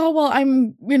 you're like, oh, well,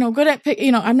 I'm, good at,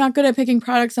 I'm not good at picking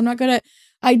products. I'm not good at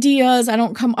ideas. I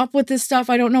don't come up with this stuff.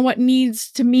 I don't know what needs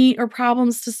to meet or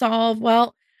problems to solve.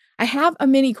 Well, I have a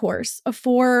mini course, a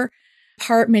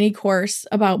 4-part mini course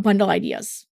about bundle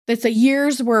ideas. That's a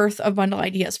year's worth of bundle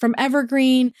ideas, from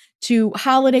evergreen to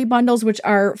holiday bundles, which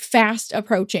are fast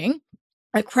approaching,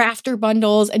 like crafter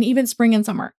bundles, and even spring and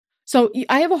summer. So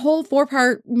I have a whole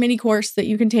 4-part mini course that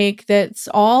you can take that's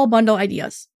all bundle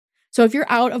ideas. So if you're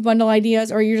out of bundle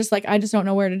ideas, or you're just like, I just don't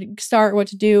know where to start, what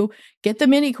to do, get the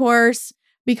mini course,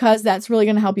 because that's really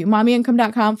going to help you.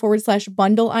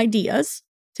 mommyincome.com/bundle ideas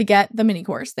to get the mini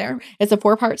course there. It's a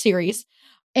 4-part series.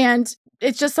 And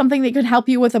it's just something that could help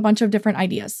you with a bunch of different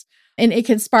ideas. And it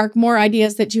can spark more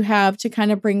ideas that you have to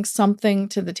kind of bring something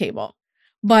to the table.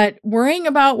 But worrying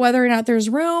about whether or not there's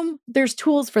room, there's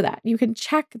tools for that. You can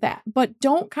check that. But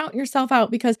don't count yourself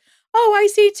out because, I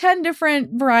see 10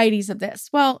 different varieties of this.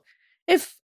 Well,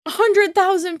 if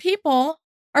 100,000 people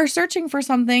are searching for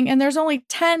something and there's only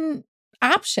 10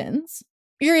 options,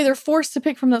 you're either forced to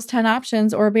pick from those 10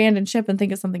 options or abandon ship and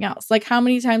think of something else. Like, how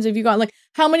many times have you gone,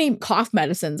 how many cough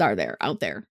medicines are there out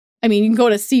there? I mean, you can go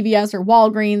to CVS or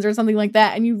Walgreens or something like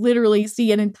that, and you literally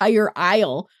see an entire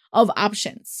aisle of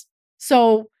options.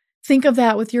 So think of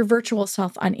that with your virtual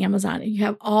self on Amazon. You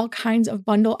have all kinds of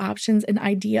bundle options and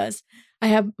ideas. I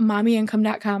have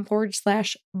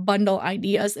mommyincome.com/bundle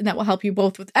ideas, and that will help you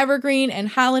both with evergreen and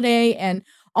holiday and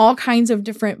all kinds of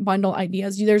different bundle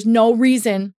ideas. There's no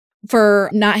reason for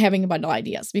not having a bundle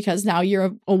ideas because now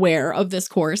you're aware of this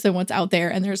course and what's out there,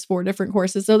 and there's 4 different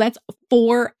courses. So that's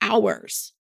 4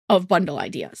 hours of bundle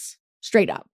ideas,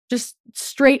 straight up, just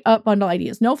straight up bundle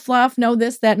ideas. No fluff, no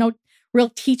this, that, no real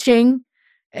teaching.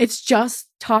 It's just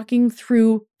talking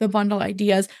through the bundle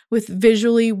ideas with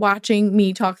visually watching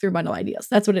me talk through bundle ideas.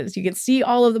 That's what it is. You can see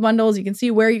all of the bundles. You can see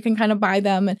where you can kind of buy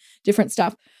them and different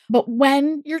stuff. But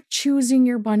when you're choosing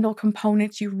your bundle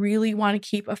components, you really want to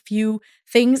keep a few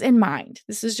things in mind.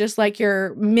 This is just like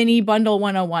your mini bundle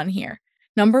 101 here.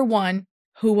 Number 1,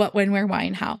 who, what, when, where, why,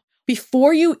 and how.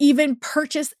 Before you even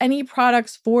purchase any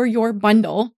products for your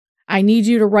bundle, I need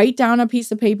you to write down a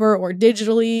piece of paper or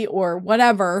digitally or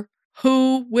whatever.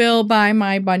 Who will buy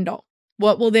my bundle?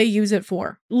 What will they use it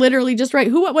for? Literally just write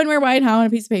who, what, when, where, why, and how on a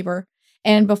piece of paper.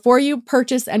 And before you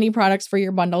purchase any products for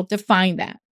your bundle, define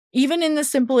that. Even in the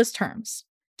simplest terms,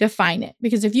 define it.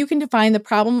 Because if you can define the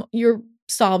problem you're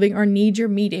solving or need you're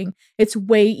meeting, it's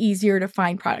way easier to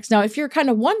find products. Now, if you're kind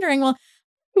of wondering, well,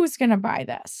 who's going to buy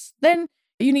this? Then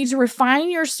you need to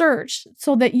refine your search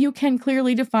so that you can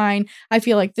clearly define, I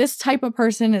feel like this type of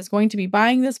person is going to be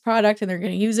buying this product and they're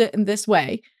going to use it in this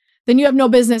way. Then you have no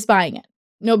business buying it,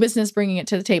 no business bringing it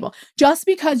to the table. Just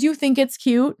because you think it's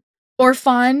cute or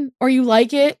fun or you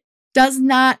like it does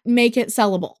not make it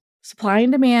sellable. Supply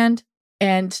and demand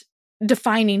and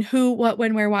defining who, what,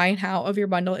 when, where, why, and how of your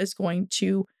bundle is going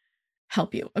to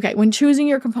help you. Okay, when choosing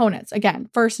your components, again,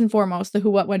 first and foremost, the who,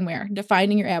 what, when, where,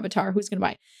 defining your avatar, who's going to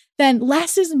buy. Then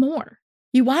less is more.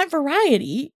 You want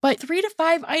variety, but 3 to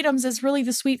 5 items is really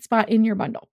the sweet spot in your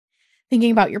bundle.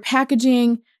 Thinking about your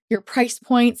packaging, your price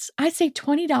points, I'd say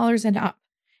 $20 and up.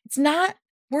 It's not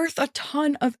worth a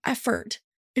ton of effort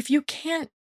if you can't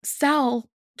sell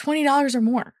 $20 or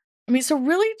more. I mean, so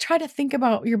really try to think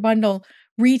about your bundle,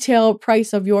 retail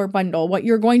price of your bundle, what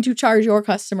you're going to charge your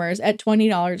customers at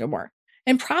 $20 or more.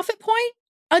 And profit point,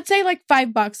 I'd say like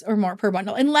 $5 or more per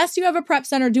bundle. Unless you have a prep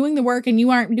center doing the work and you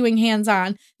aren't doing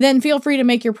hands-on, then feel free to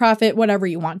make your profit whatever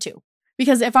you want to.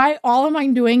 Because if all am I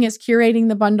doing is curating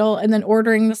the bundle and then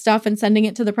ordering the stuff and sending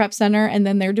it to the prep center and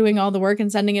then they're doing all the work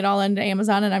and sending it all into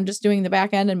Amazon and I'm just doing the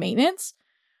back end and maintenance,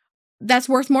 that's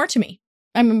worth more to me.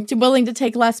 I'm willing to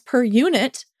take less per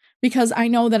unit because I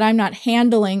know that I'm not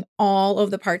handling all of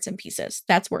the parts and pieces.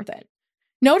 That's worth it.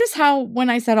 Notice how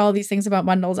when I said all these things about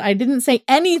bundles, I didn't say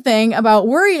anything about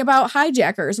worry about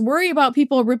hijackers, worry about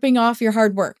people ripping off your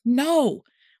hard work. No,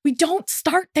 we don't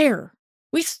start there.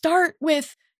 We start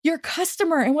with your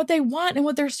customer and what they want and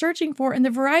what they're searching for and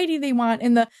the variety they want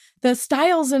and the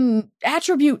styles and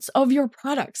attributes of your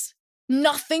products.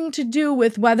 Nothing to do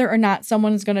with whether or not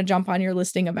someone's going to jump on your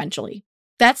listing eventually.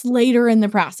 That's later in the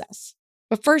process.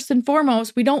 But first and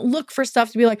foremost, we don't look for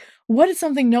stuff to be like, what is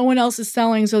something no one else is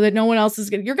selling so that no one else is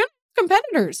getting? You're going to have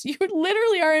competitors. You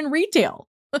literally are in retail.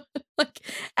 Like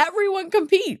everyone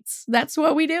competes. That's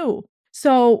what we do.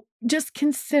 So just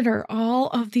consider all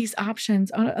of these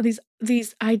options,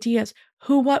 these ideas,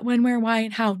 who, what, when, where, why,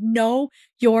 and how. Know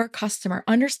your customer.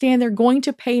 Understand they're going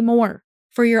to pay more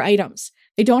for your items.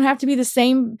 They don't have to be the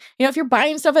same. If you're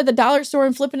buying stuff at the dollar store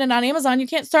and flipping it on Amazon, you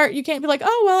can't be like,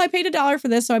 oh, well, I paid $1 for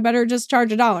this, so I better just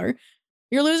charge $1.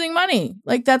 You're losing money.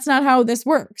 Like that's not how this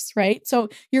works, right? So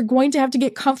you're going to have to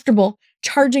get comfortable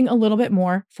charging a little bit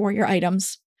more for your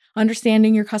items.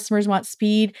 Understanding your customers want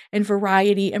speed and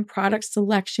variety and product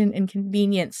selection and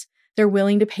convenience. They're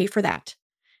willing to pay for that.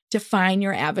 Define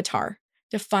your avatar.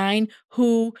 Define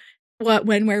who, what,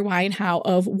 when, where, why, and how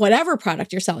of whatever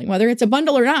product you're selling, whether it's a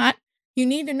bundle or not. You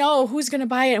need to know who's going to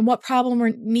buy it and what problem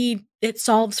or need it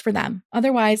solves for them.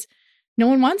 Otherwise, no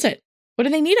one wants it. What do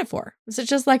they need it for? Is it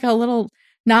just like a little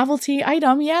novelty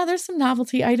item? Yeah, there's some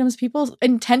novelty items. People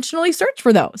intentionally search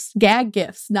for those. Gag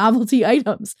gifts, novelty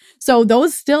items. So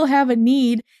those still have a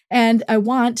need and a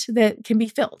want that can be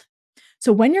filled.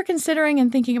 So when you're considering and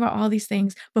thinking about all these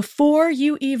things, before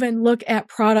you even look at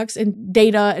products and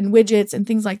data and widgets and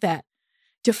things like that,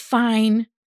 define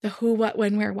the who, what,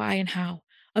 when, where, why, and how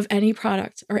of any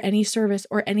product or any service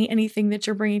or anything that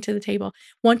you're bringing to the table.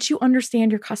 Once you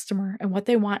understand your customer and what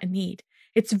they want and need,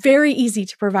 it's very easy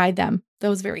to provide them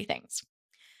those very things.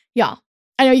 Y'all,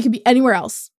 I know you could be anywhere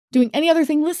else, doing any other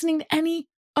thing, listening to any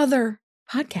other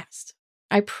podcast.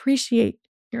 I appreciate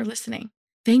your listening.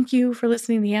 Thank you for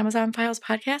listening to the Amazon Files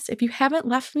podcast. If you haven't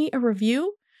left me a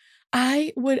review,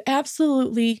 I would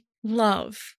absolutely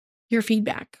love your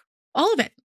feedback. All of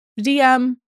it.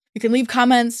 DM. You can leave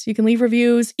comments, you can leave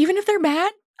reviews. Even if they're bad,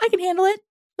 I can handle it.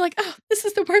 You're like, oh, this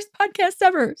is the worst podcast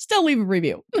ever. Still leave a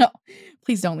review. No,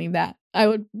 Please don't leave that. I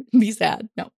would be sad.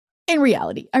 No. In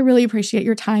reality, I really appreciate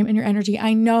your time and your energy.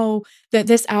 I know that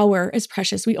this hour is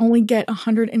precious. We only get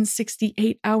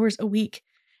 168 hours a week.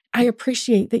 I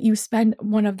appreciate that you spend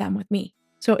one of them with me.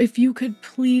 So if you could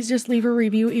please just leave a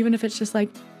review, even if it's just like,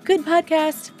 good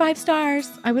podcast, 5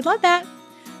 stars, I would love that.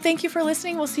 Thank you for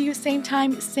listening. We'll see you same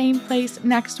time, same place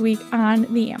next week on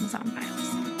the Amazon Files.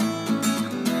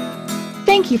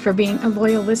 Thank you for being a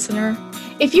loyal listener.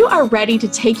 If you are ready to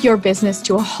take your business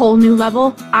to a whole new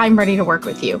level, I'm ready to work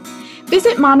with you.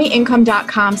 Visit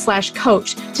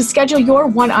mommyincome.com/coach to schedule your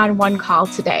one-on-one call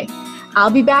today.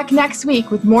 I'll be back next week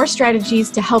with more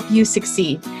strategies to help you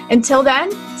succeed. Until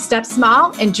then, step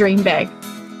small and dream big.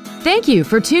 Thank you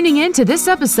for tuning in to this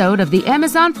episode of the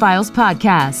Amazon Files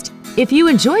podcast. If you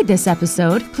enjoyed this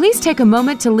episode, please take a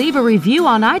moment to leave a review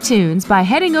on iTunes by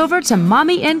heading over to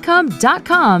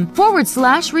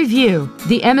mommyincome.com/review.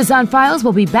 The Amazon Files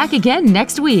will be back again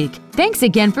next week. Thanks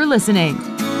again for listening.